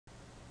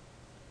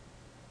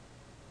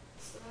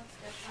So that's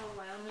got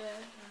no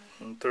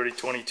laminate.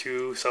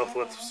 3022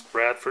 Southwest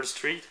Bradford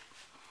Street.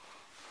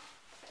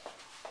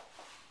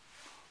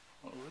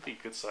 A really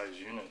good sized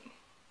unit.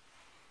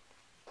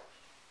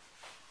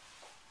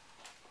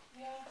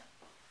 Yeah.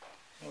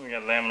 And we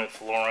got laminate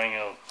flooring,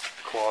 a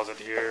closet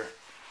here,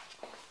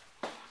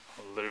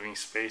 living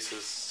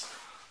spaces,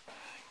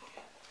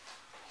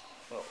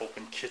 an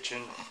open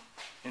kitchen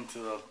into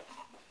the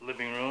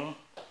living room.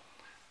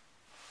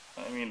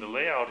 I mean, the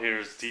layout here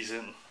is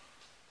decent.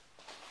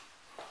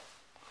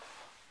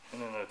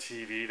 And then a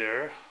TV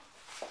there,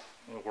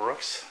 it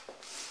works.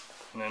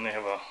 And then they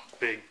have a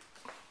big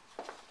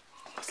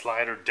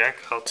slider deck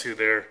out to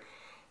their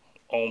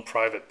own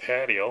private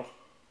patio,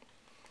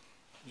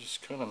 which is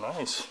kind of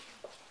nice.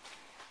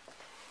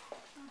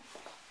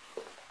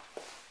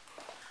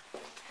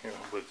 Here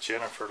with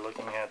Jennifer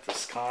looking at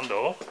this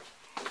condo.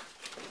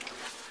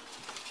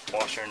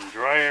 Washer and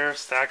dryer,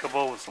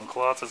 stackable with some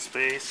closet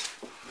space.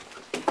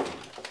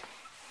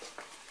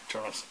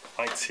 Turn on some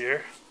lights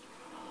here.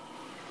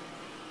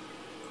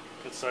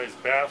 Good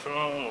sized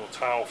bathroom, little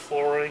tile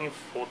flooring,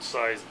 full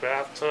size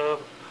bathtub.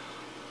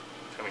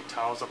 Having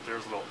towels up there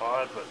is a little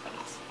odd, but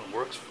it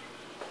works.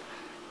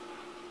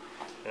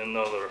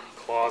 Another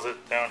closet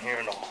down here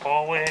in the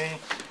hallway.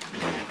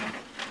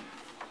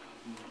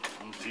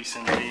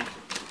 Decently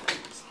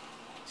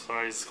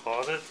sized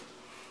closet.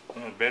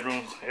 And the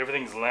bedroom,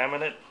 everything's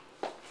laminate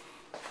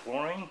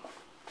flooring.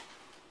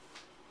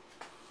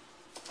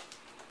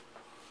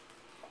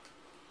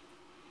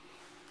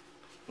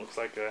 Looks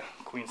like a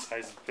queen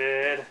size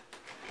bed.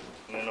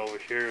 And then over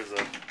here is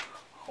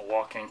a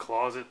walk-in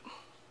closet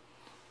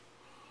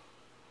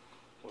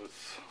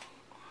with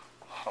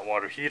a hot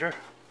water heater.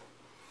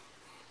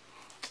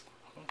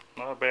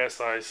 Not a bad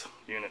size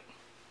unit.